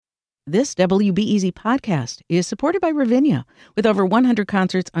This WBEZ podcast is supported by Ravinia, with over 100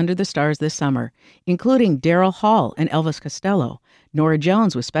 concerts under the stars this summer, including Daryl Hall and Elvis Costello, Norah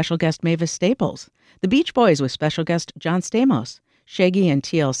Jones with special guest Mavis Staples, The Beach Boys with special guest John Stamos, Shaggy and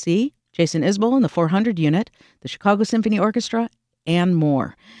TLC, Jason Isbell and the 400 Unit, the Chicago Symphony Orchestra, and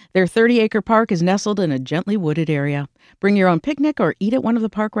more. Their 30-acre park is nestled in a gently wooded area. Bring your own picnic or eat at one of the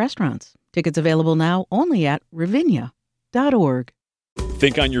park restaurants. Tickets available now only at ravinia.org.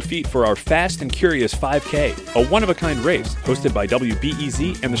 Think on your feet for our Fast and Curious 5K, a one-of-a-kind race hosted by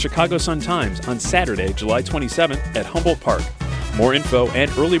WBEZ and the Chicago Sun-Times on Saturday, July 27th at Humboldt Park. More info and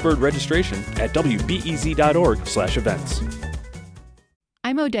early bird registration at wbez.org/events.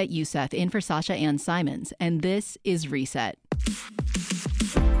 I'm Odette Youssef in for Sasha Ann Simons, and this is Reset.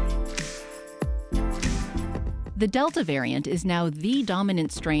 The Delta variant is now the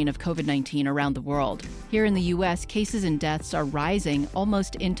dominant strain of COVID-19 around the world. Here in the U.S., cases and deaths are rising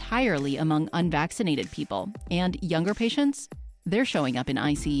almost entirely among unvaccinated people. And younger patients? They're showing up in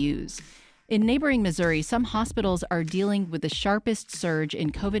ICUs. In neighboring Missouri, some hospitals are dealing with the sharpest surge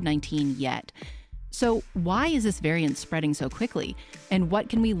in COVID-19 yet. So why is this variant spreading so quickly? And what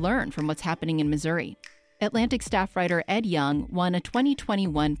can we learn from what's happening in Missouri? Atlantic staff writer Ed Young won a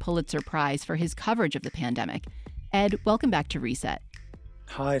 2021 Pulitzer Prize for his coverage of the pandemic. Ed, welcome back to Reset.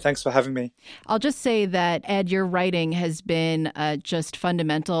 Hi, thanks for having me. I'll just say that, Ed, your writing has been just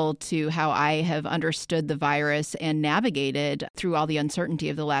fundamental to how I have understood the virus and navigated through all the uncertainty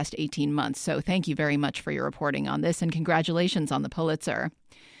of the last 18 months. So thank you very much for your reporting on this, and congratulations on the Pulitzer.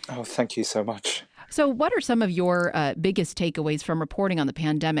 Oh, thank you so much. So what are some of your biggest takeaways from reporting on the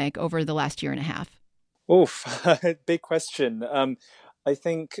pandemic over the last year and a half? Oof, big question. I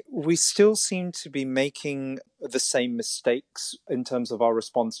think we still seem to be making the same mistakes in terms of our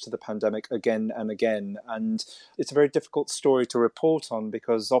response to the pandemic again and again. And it's a very difficult story to report on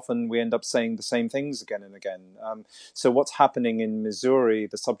because often we end up saying the same things again and again. So what's happening in Missouri,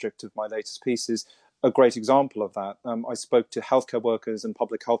 the subject of my latest piece, is a great example of that. I spoke to healthcare workers and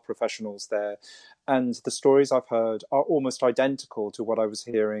public health professionals there, and the stories I've heard are almost identical to what I was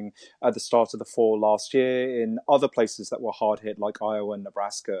hearing at the start of the fall last year in other places that were hard hit, like Iowa and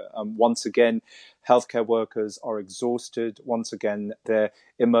Nebraska. Once again, healthcare workers are exhausted. Once again, their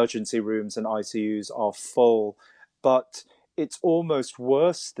emergency rooms and ICUs are full. But it's almost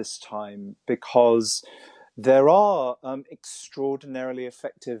worse this time because there are extraordinarily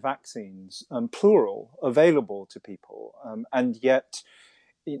effective vaccines, plural, available to people. And yet,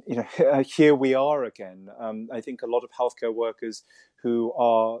 here we are again. I think a lot of healthcare workers who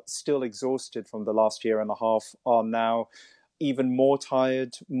are still exhausted from the last year and a half are now even more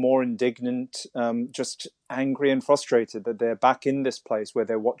tired, more indignant, just angry and frustrated that they're back in this place where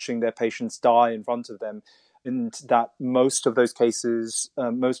they're watching their patients die in front of them, and that most of those cases,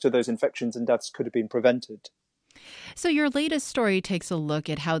 most of those infections and deaths could have been prevented. So your latest story takes a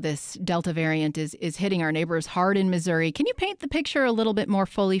look at how this Delta variant is hitting our neighbors hard in Missouri. Can you paint the picture a little bit more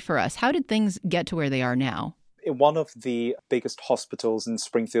fully for us? How did things get to where they are now? In one of the biggest hospitals in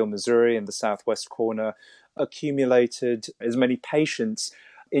Springfield, Missouri, in the southwest corner, accumulated as many patients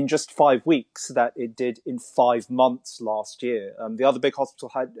in just 5 weeks that it did in 5 months last year. The other big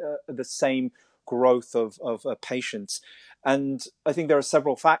hospital had the same growth of patients. And I think there are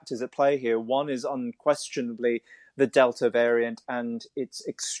several factors at play here. One is unquestionably the Delta variant and its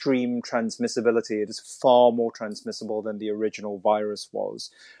extreme transmissibility. It is far more transmissible than the original virus was.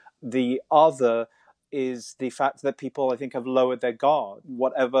 The other is the fact that people, I think, have lowered their guard.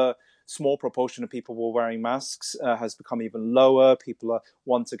 Whatever small proportion of people were wearing masks has become even lower. People are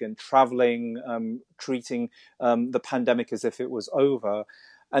once again traveling, treating the pandemic as if it was over.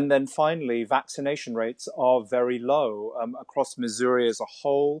 And then finally, vaccination rates are very low across Missouri as a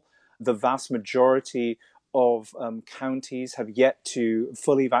whole. The vast majority of counties have yet to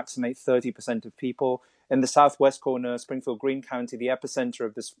fully vaccinate 30% of people. In the southwest corner, Springfield Greene County, the epicenter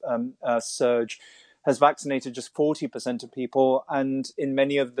of this surge, has vaccinated just 40% of people. And in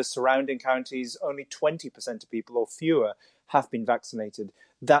many of the surrounding counties, only 20% of people or fewer have been vaccinated.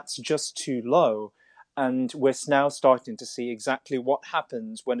 That's just too low. And we're now starting to see exactly what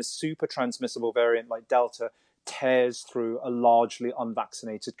happens when a super transmissible variant like Delta tears through a largely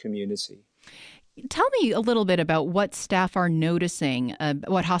unvaccinated community. Tell me a little bit about what staff are noticing,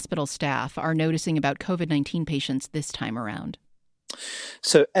 what hospital staff are noticing about COVID-19 patients this time around.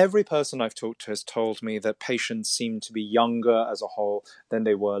 So every person I've talked to has told me that patients seem to be younger as a whole than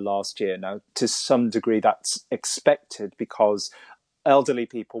they were last year. Now, to some degree, that's expected because elderly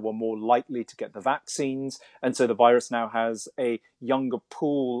people were more likely to get the vaccines. And so the virus now has a younger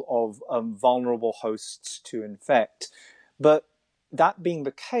pool of vulnerable hosts to infect. But that being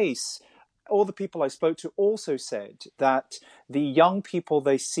the case, all the people I spoke to also said that the young people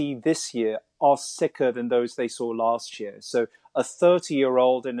they see this year are sicker than those they saw last year. So a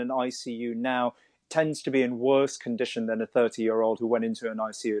 30-year-old in an ICU now tends to be in worse condition than a 30-year-old who went into an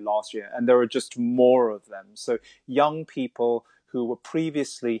ICU last year. And there are just more of them. So young people who were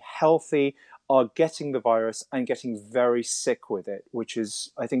previously healthy are getting the virus and getting very sick with it, which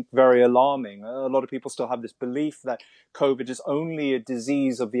is, I think, very alarming. A lot of people still have this belief that COVID is only a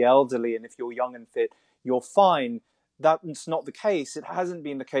disease of the elderly, and if you're young and fit, you're fine. That's not the case. It hasn't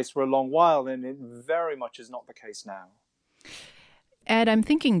been the case for a long while, and it very much is not the case now. Ed, I'm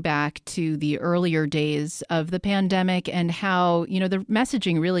thinking back to the earlier days of the pandemic and how, the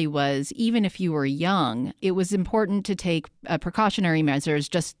messaging really was, even if you were young, it was important to take precautionary measures,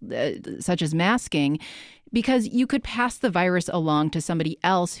 just such as masking, because you could pass the virus along to somebody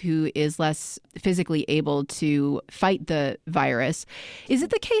else who is less physically able to fight the virus. Is it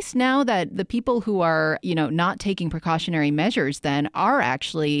the case now that the people who are, not taking precautionary measures then are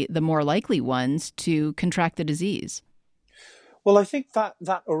actually the more likely ones to contract the disease? Well, I think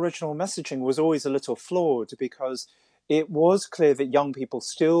that original messaging was always a little flawed because it was clear that young people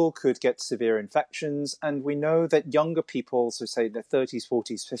still could get severe infections. And we know that younger people, so say their 30s,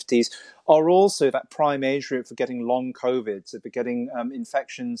 40s, 50s, are also that prime age group for getting long COVID, so for getting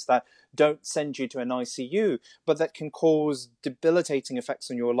infections that don't send you to an ICU, but that can cause debilitating effects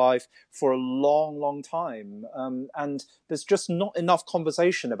on your life for a long, long time. And there's just not enough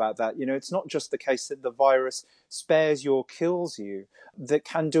conversation about that. It's not just the case that the virus spares you or kills you, that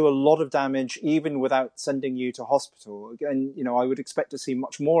can do a lot of damage even without sending you to hospital. And, I would expect to see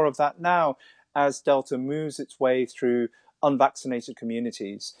much more of that now as Delta moves its way through unvaccinated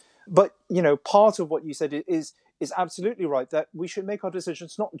communities. But, part of what you said is absolutely right, that we should make our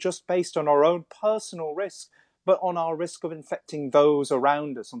decisions not just based on our own personal risk, but on our risk of infecting those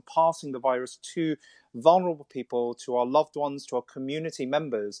around us and passing the virus to vulnerable people, to our loved ones, to our community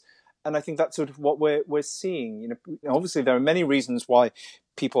members. And I think that's sort of what we're seeing. Obviously, there are many reasons why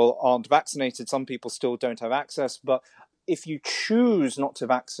people aren't vaccinated. Some people still don't have access. But if you choose not to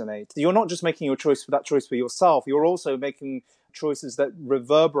vaccinate, you're not just making your choice for yourself. You're also making choices that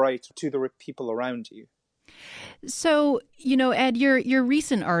reverberate to the people around you. So, Ed, your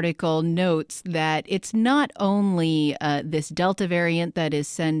recent article notes that it's not only this Delta variant that is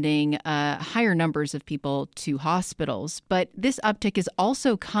sending higher numbers of people to hospitals, but this uptick is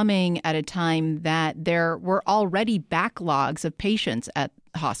also coming at a time that there were already backlogs of patients at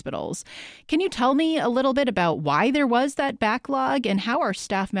hospitals. Can you tell me a little bit about why there was that backlog and how are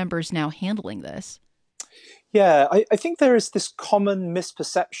staff members now handling this? Yeah, I think there is this common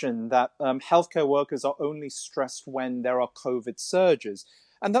misperception that healthcare workers are only stressed when there are COVID surges.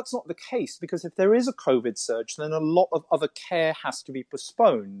 And that's not the case, because if there is a COVID surge, then a lot of other care has to be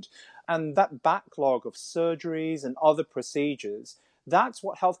postponed. And that backlog of surgeries and other procedures, that's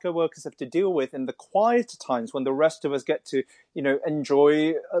what healthcare workers have to deal with in the quieter times when the rest of us get to,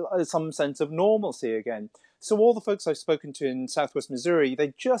 enjoy some sense of normalcy again. So all the folks I've spoken to in Southwest Missouri,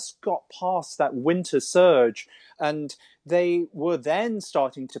 they just got past that winter surge and they were then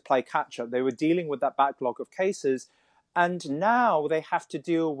starting to play catch up. They were dealing with that backlog of cases. And now they have to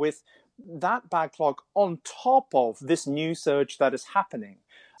deal with that backlog on top of this new surge that is happening.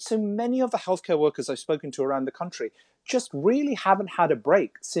 So many of the healthcare workers I've spoken to around the country just really haven't had a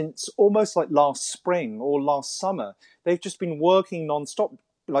break since almost like last spring or last summer. They've just been working nonstop,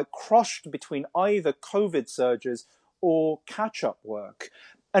 like crushed between either COVID surges or catch-up work.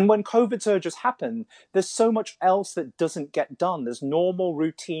 And when COVID surges happen, there's so much else that doesn't get done. There's normal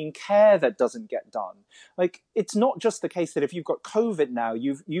routine care that doesn't get done. Like, it's not just the case that if you've got COVID now,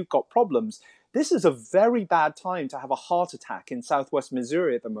 you've got problems. This is a very bad time to have a heart attack in Southwest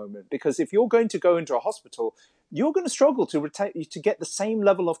Missouri at the moment, because if you're going to go into a hospital, you're going to struggle to get the same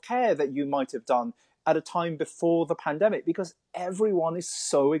level of care that you might have done at a time before the pandemic, because everyone is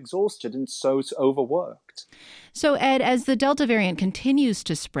so exhausted and so overworked. So, Ed, as the Delta variant continues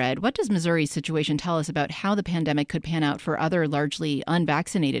to spread, what does Missouri's situation tell us about how the pandemic could pan out for other largely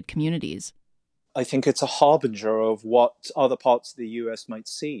unvaccinated communities? I think it's a harbinger of what other parts of the US might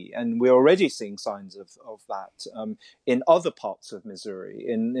see. And we're already seeing signs of that in other parts of Missouri,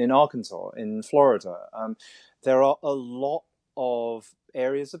 in Arkansas, in Florida. There are a lot of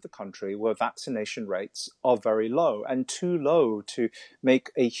areas of the country where vaccination rates are very low and too low to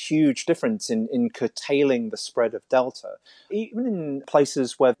make a huge difference in curtailing the spread of Delta. Even in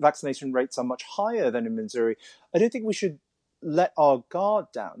places where vaccination rates are much higher than in Missouri, I don't think we should let our guard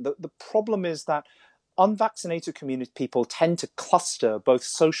down. The problem is that unvaccinated community people tend to cluster both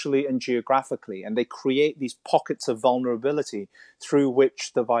socially and geographically, and they create these pockets of vulnerability through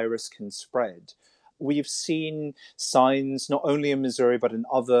which the virus can spread. We've seen signs not only in Missouri, but in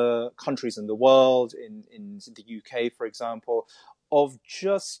other countries in the world, in the UK, for example, of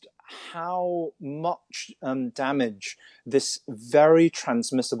just how much damage this very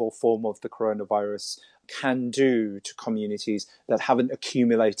transmissible form of the coronavirus can do to communities that haven't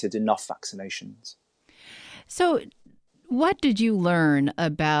accumulated enough vaccinations. So, what did you learn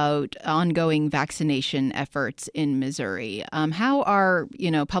about ongoing vaccination efforts in Missouri? How are,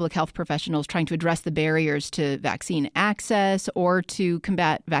 public health professionals trying to address the barriers to vaccine access or to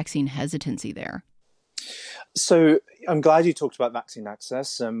combat vaccine hesitancy there? So I'm glad you talked about vaccine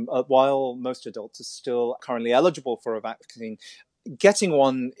access. While most adults are still currently eligible for a vaccine, getting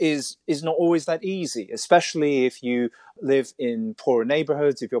one is not always that easy, especially if you live in poorer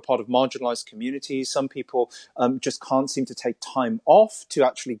neighborhoods, if you're part of marginalized communities. Some people just can't seem to take time off to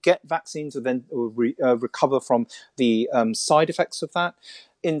actually get vaccines or then recover from the side effects of that.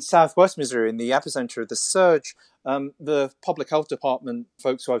 In Southwest Missouri, in the epicenter of the surge, the public health department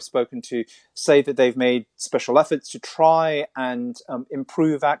folks who I've spoken to say that they've made special efforts to try and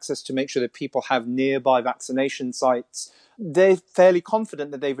improve access to make sure that people have nearby vaccination sites. They're fairly confident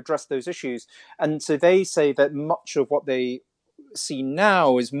that they've addressed those issues. And so they say that much of what they see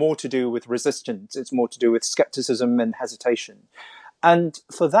now is more to do with resistance. It's more to do with skepticism and hesitation. And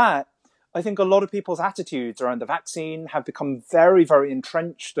for that, I think a lot of people's attitudes around the vaccine have become very, very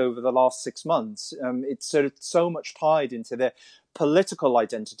entrenched over the last 6 months. It's sort of so much tied into their political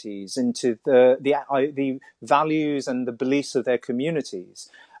identities, into the values and the beliefs of their communities.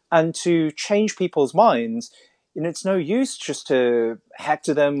 And to change people's minds, it's no use just to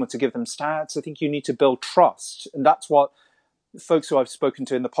hector them or to give them stats. I think you need to build trust. And that's what folks who I've spoken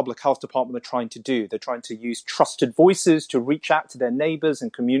to in the public health department are trying to do. They're trying to use trusted voices to reach out to their neighbors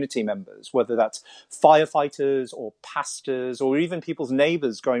and community members, whether that's firefighters or pastors or even people's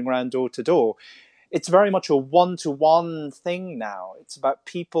neighbors going around door to door. It's very much a one-to-one thing now. It's about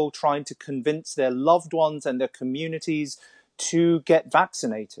people trying to convince their loved ones and their communities to get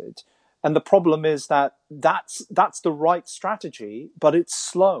vaccinated. And the problem is that that's the right strategy, but it's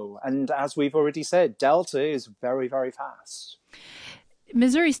slow. And as we've already said, Delta is very, very fast.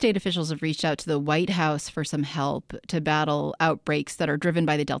 Missouri state officials have reached out to the White House for some help to battle outbreaks that are driven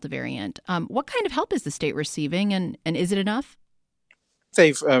by the Delta variant. What kind of help is the state receiving, and is it enough?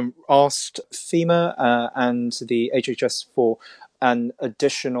 They've asked FEMA and the HHS for an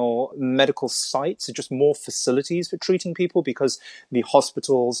additional medical site, so just more facilities for treating people because the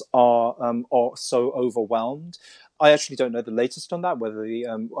hospitals are so overwhelmed. I actually don't know the latest on that, whether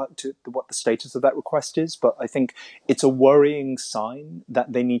what the status of that request is, but I think it's a worrying sign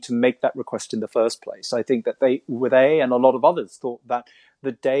that they need to make that request in the first place. I think that they and a lot of others thought that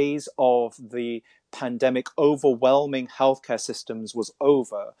the days of the pandemic overwhelming healthcare systems was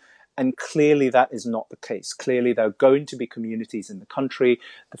over. And clearly that is not the case. Clearly there are going to be communities in the country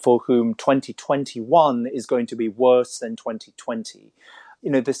for whom 2021 is going to be worse than 2020.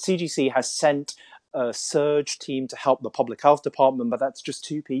 The CDC has sent a surge team to help the public health department, but that's just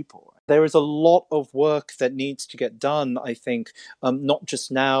 2 people. There is a lot of work that needs to get done, I think, not just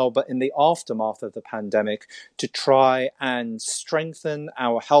now, but in the aftermath of the pandemic, to try and strengthen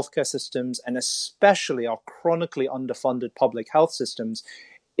our healthcare systems and especially our chronically underfunded public health systems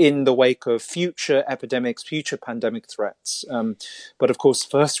in the wake of future epidemics, future pandemic threats. But of course,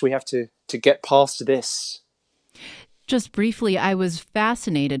 first we have to get past this. Just briefly, I was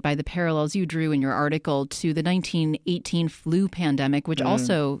fascinated by the parallels you drew in your article to the 1918 flu pandemic, which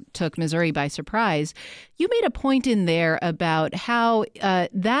also took Missouri by surprise. You made a point in there about how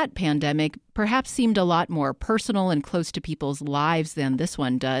that pandemic perhaps seemed a lot more personal and close to people's lives than this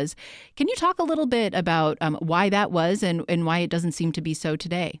one does. Can you talk a little bit about why that was and why it doesn't seem to be so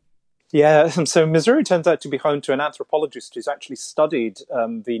today? Yeah, so Missouri turns out to be home to an anthropologist who's actually studied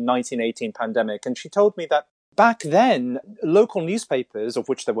the 1918 pandemic, and she told me that back then, local newspapers, of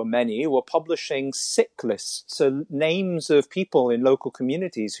which there were many, were publishing sick lists, so names of people in local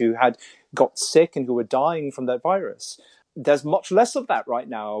communities who had got sick and who were dying from that virus. There's much less of that right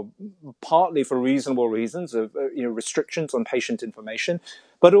now, partly for reasonable reasons of restrictions on patient information,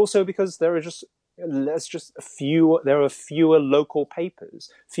 but also because there are fewer local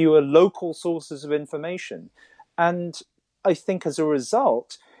papers, fewer local sources of information. And I think as a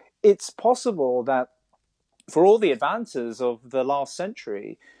result, it's possible that for all the advances of the last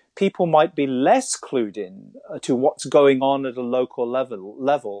century, people might be less clued in to what's going on at a local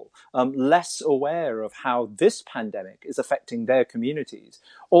level, less aware of how this pandemic is affecting their communities.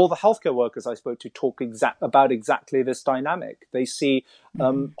 All the healthcare workers I spoke to talk about exactly this dynamic. They see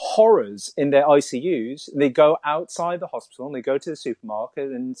horrors in their ICUs. They go outside the hospital and they go to the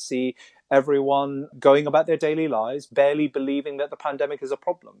supermarket and see everyone going about their daily lives, barely believing that the pandemic is a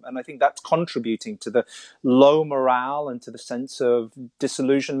problem. And I think that's contributing to the low morale and to the sense of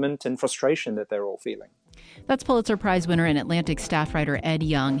disillusionment and frustration that they're all feeling. That's Pulitzer Prize winner and Atlantic staff writer Ed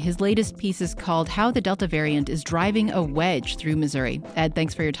Young. His latest piece is called How the Delta Variant is Driving a Wedge Through Missouri. Ed,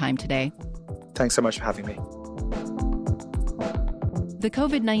 thanks for your time today. Thanks so much for having me. The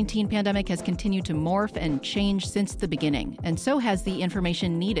COVID-19 pandemic has continued to morph and change since the beginning, and so has the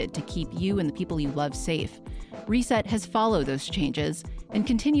information needed to keep you and the people you love safe. Reset has followed those changes and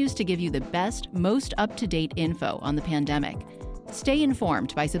continues to give you the best, most up-to-date info on the pandemic. Stay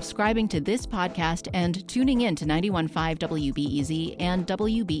informed by subscribing to this podcast and tuning in to 91.5 WBEZ and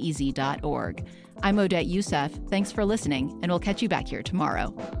WBEZ.org. I'm Odette Youssef. Thanks for listening, and we'll catch you back here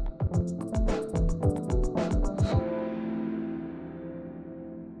tomorrow.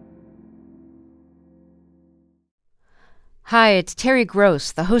 Hi, it's Terry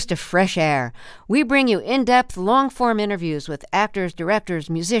Gross, the host of Fresh Air. We bring you in-depth, long-form interviews with actors, directors,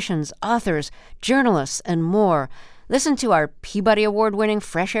 musicians, authors, journalists, and more. Listen to our Peabody Award-winning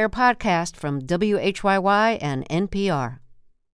Fresh Air podcast from WHYY and NPR.